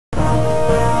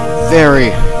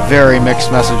very, very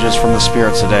mixed messages from the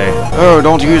spirits today. Oh,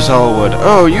 don't use Hellwood.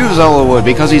 Oh, use Hellwood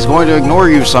because he's going to ignore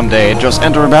you someday and just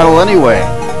enter a battle anyway.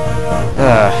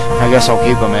 I guess I'll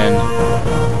keep him in.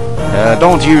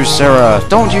 Don't use Sarah.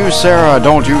 Don't use Sarah.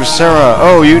 Don't use Sarah.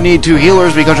 Oh, you need 2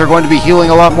 healers because you're going to be healing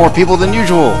a lot more people than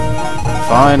usual.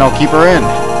 Fine, I'll keep her in.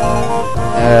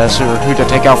 So who to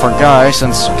take out for Guy,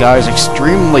 since Guy's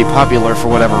extremely popular for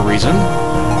whatever reason.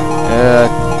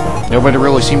 Nobody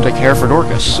really seemed to care for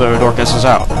Dorcas, so Dorcas is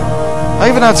out. I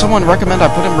even had someone recommend I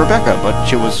put in Rebecca, but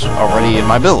she was already in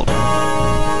my build.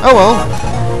 Oh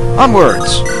well.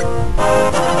 Onwards.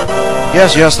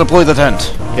 Yes, yes, deploy the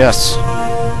tent. Yes.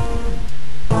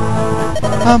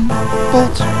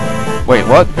 Bolt. Wait,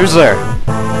 what? Who's there?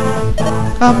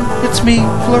 It's me,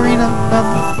 Florina.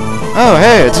 Oh,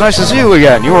 hey, it's nice to see you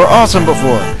again. You were awesome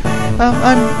before.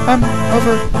 I'm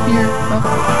over here.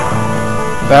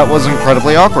 That was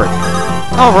incredibly awkward.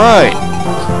 Alright.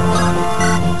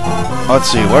 Let's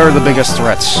see, where are the biggest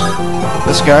threats?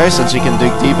 This guy, since he can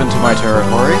dig deep into my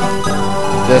territory.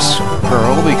 This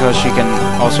girl, because she can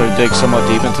also dig somewhat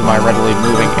deep into my readily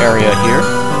moving area here.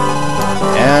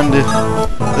 And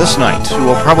this knight, who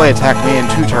will probably attack me in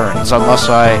 2 turns, unless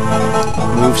I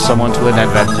move someone to an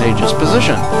advantageous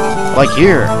position. Like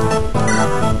here.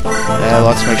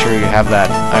 Let's make sure you have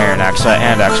that iron axe,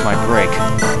 and axe might break.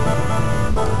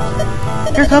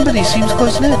 Your company seems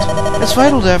close-knit. It's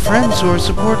vital to have friends who are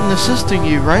supporting and assisting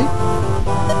you, right?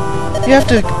 You have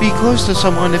to be close to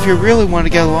someone if you really want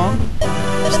to get along.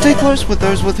 Stay close with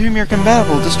those with whom you're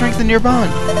compatible to strengthen your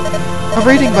bond. A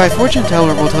rating by Fortune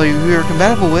Teller will tell you who you're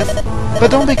compatible with,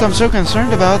 but don't become so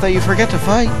concerned about it that you forget to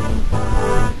fight.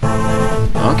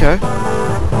 Okay.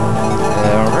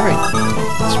 Alright.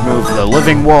 Let's move the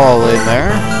living wall in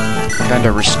there. Kind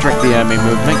of restrict the enemy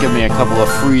movement, give me a couple of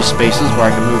free spaces where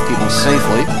I can move people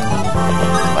safely.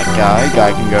 Like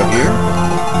Guy can go here.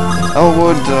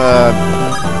 Elwood,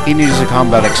 he needs a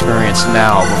combat experience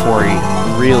now before he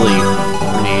really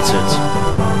needs it.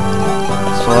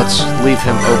 So let's leave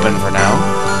him open for now.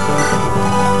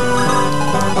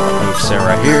 Move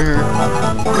Sarah here.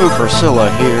 Move Priscilla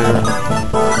here.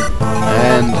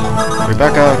 And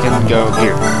Rebecca can go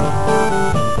here.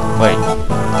 Wait,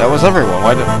 that was everyone.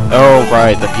 Why did... Oh,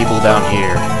 right, the people down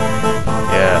here.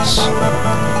 Yes.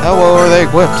 How well are they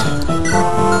equipped?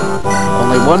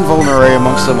 Only 1 vulnerary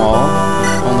amongst them all.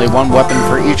 Only 1 weapon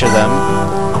for each of them.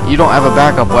 You don't have a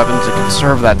backup weapon to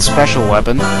conserve that special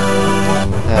weapon.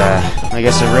 I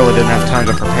guess I really didn't have time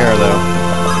to prepare, though.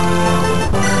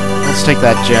 Let's take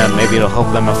that gem. Maybe it'll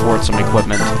help them afford some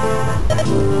equipment.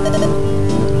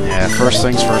 Yeah, first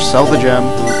things first, sell the gem.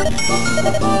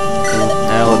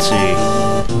 Now, let's see.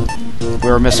 We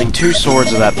were missing 2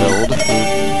 swords of that build.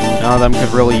 None of them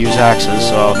could really use axes,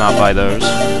 so I'll not buy those.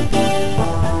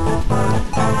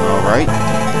 Alright.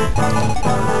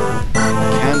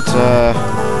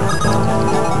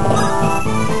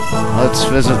 Let's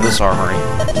visit this armory.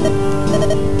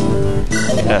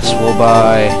 Yes, we'll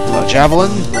buy a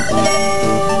javelin.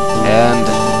 And...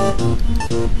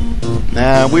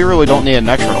 Nah, we really don't need an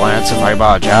extra lance if I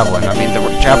buy a javelin. I mean, the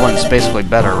javelin's basically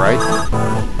better, right?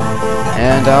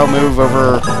 And I'll move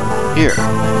over here.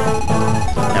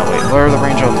 Now wait, what are the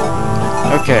range on...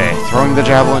 Okay, throwing the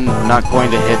javelin, not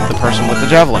going to hit the person with the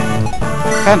javelin.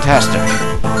 Fantastic.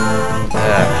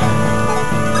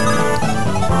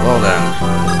 Well then.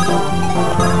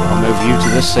 I'll move you to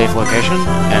this safe location,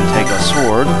 and take a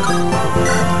sword.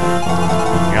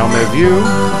 I'll move you.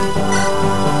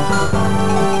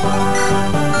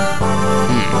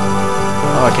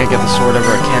 Oh, I can't get the sword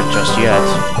over a camp just yet.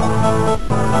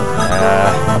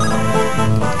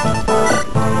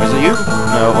 Was it you?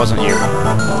 No, it wasn't you.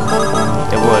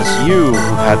 It was you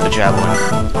who had the javelin.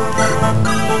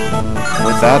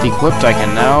 With that equipped, I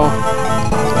can now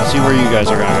see where you guys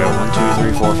are gonna go.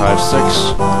 1, 2, 3, 4, 5, 6,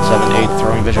 7, 8,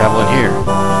 throwing the javelin here.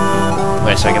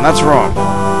 Wait a second, that's wrong.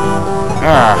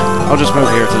 I'll just move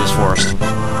here to this forest.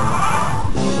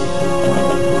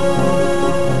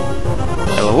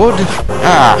 Hello, wood.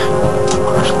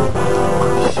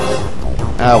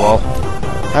 Well.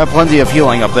 I have plenty of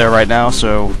healing up there right now,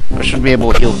 so I should be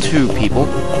able to heal 2 people.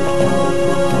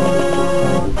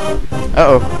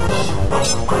 Uh-oh.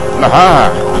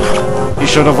 Aha! You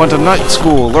should have went to night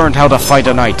school, learned how to fight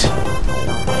a knight.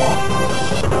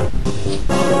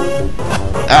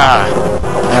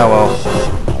 Well.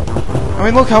 I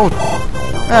mean, look how...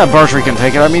 Bartry can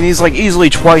take it. I mean, he's like easily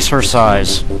twice her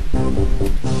size.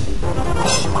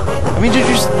 I mean, did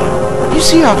you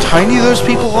see how tiny those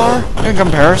people are in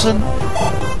comparison?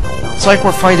 It's like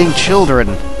we're fighting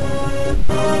children.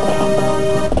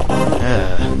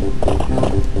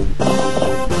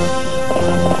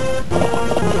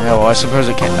 I suppose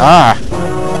it can't. Ah!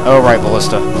 Oh, right,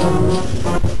 Ballista.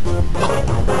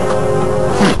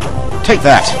 Take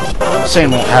that!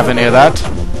 Sane won't have any of that.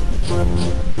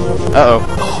 Uh-oh.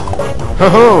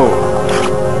 Ho-ho!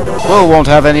 Will won't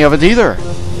have any of it either.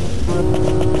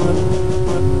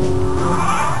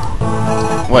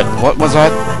 What was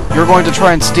that? You're going to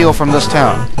try and steal from this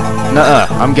town. Nuh-uh,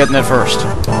 I'm getting it first.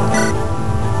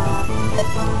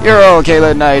 You're all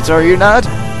Caelin Knights, are you not?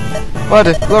 What,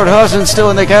 Lord Hossen's still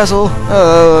in the castle?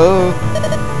 Oh,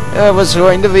 I was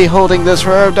going to be holding this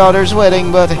for our daughter's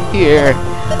wedding, but here.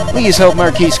 Please help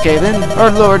Marquise Caelin.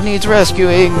 Our lord needs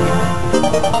rescuing.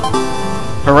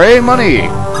 Hooray, money!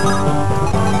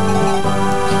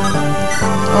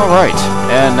 Alright,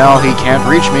 and now he can't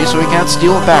reach me, so he can't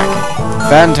steal it back.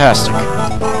 Fantastic.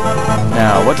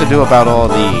 Now, what to do about all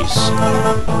these?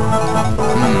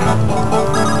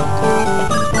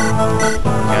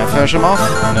 Can I finish him off?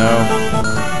 No.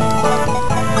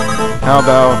 How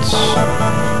about...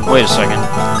 Wait a second.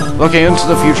 Looking into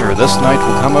the future, this knight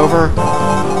will come over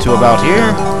to about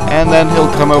here, and then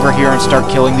he'll come over here and start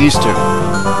killing these two.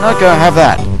 Not gonna have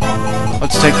that.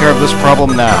 Let's take care of this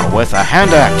problem now, with a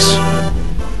hand axe.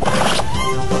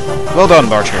 Well done,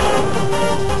 Barcher.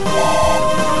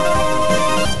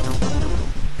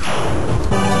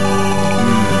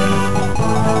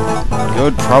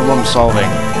 Good problem solving.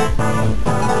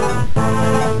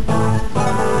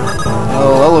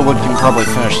 Well, Ellawood can probably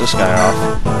finish this guy off.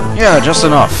 Yeah, just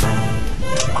enough.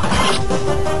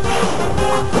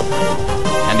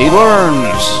 And he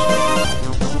learns!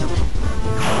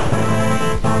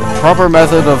 The proper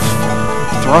method of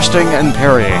thrusting and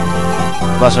parrying.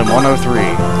 Lesson 103.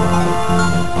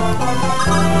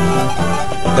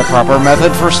 The proper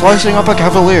method for slicing up a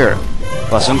cavalier.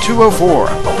 Lesson 204.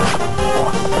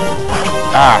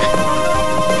 Ah.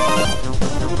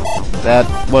 That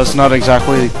was not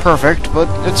exactly perfect, but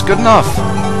it's good enough.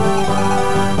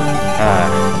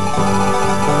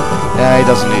 Yeah, he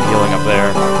doesn't need healing up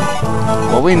there.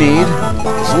 What we need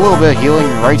is a little bit of healing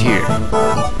right here.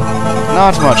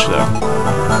 Not much, though.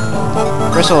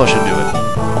 Priscilla should do it.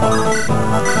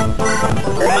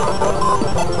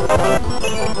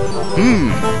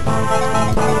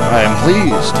 I am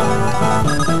pleased.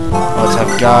 Let's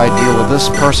have Guy deal with this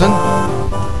person.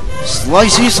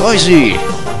 Slicey, slicey!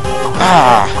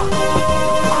 Ah!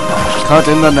 Cut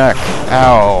in the neck.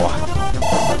 Ow.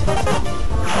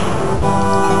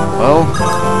 Well,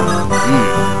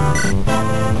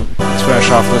 let's finish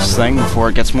off this thing before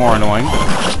it gets more annoying.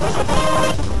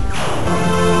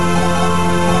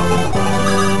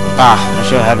 Ah, I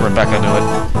should have had Rebecca do it.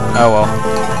 Oh well.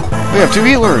 We have two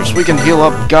healers! We can heal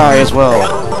up Guy as well.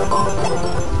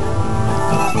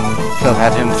 Could have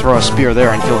had him throw a spear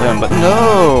there and kill him, but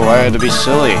no! I had to be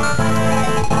silly.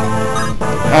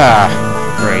 Ah,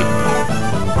 great.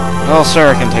 Well,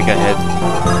 Sarah can take a hit.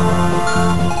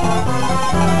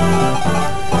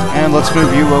 And let's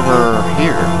move you over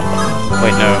here.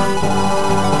 Wait, no.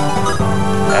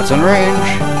 That's in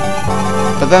range.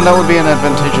 But then that would be an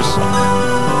advantageous...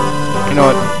 You know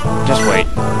what? Just wait.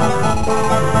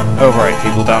 Oh, right,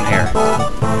 people down here.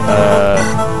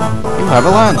 You have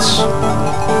a lance.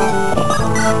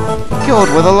 Killed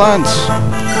with a lance.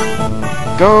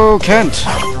 Go, Kent.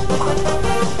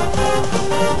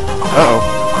 Uh-oh.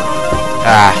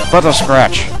 Ah, but a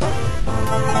scratch.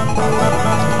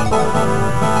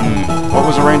 What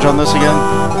was the range on this again?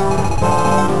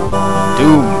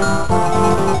 Doom.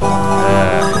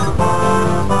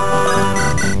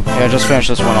 Yeah, just finish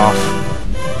this one off.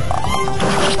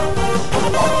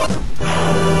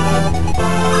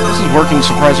 This is working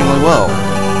surprisingly well.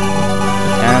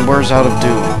 And where's out of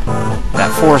Doom?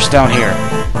 That forest down here.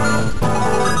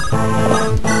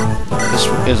 This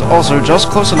is also just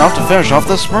close enough to finish off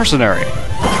this mercenary.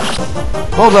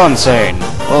 Well done, Sane.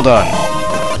 Well done.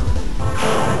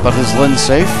 But is Lynn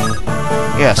safe?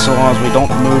 Yeah, so long as we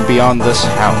don't move beyond this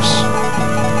house.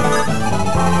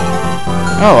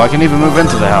 Oh, I can even move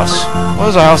into the house. What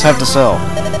does the house have to sell?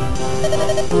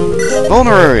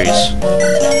 Vulneraries!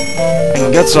 I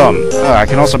can get some. I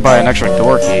can also buy an extra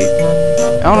door key.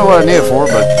 I don't know what I need it for,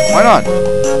 but why not?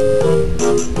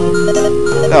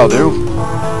 That'll do.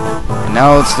 And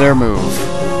now it's their move.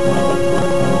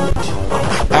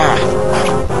 Ah!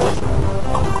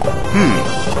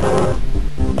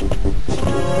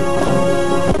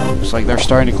 Looks like they're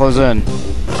starting to close in.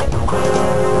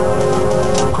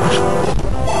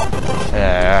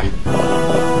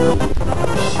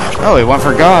 Oh, he went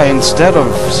for Guy instead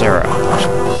of Sarah.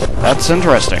 That's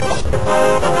interesting.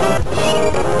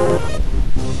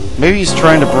 Maybe he's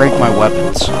trying to break my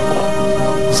weapons.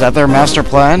 Is that their master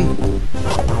plan?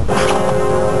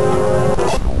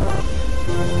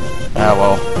 Ah,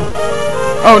 well.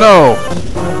 Oh, no!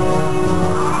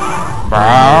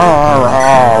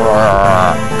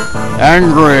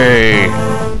 Angry!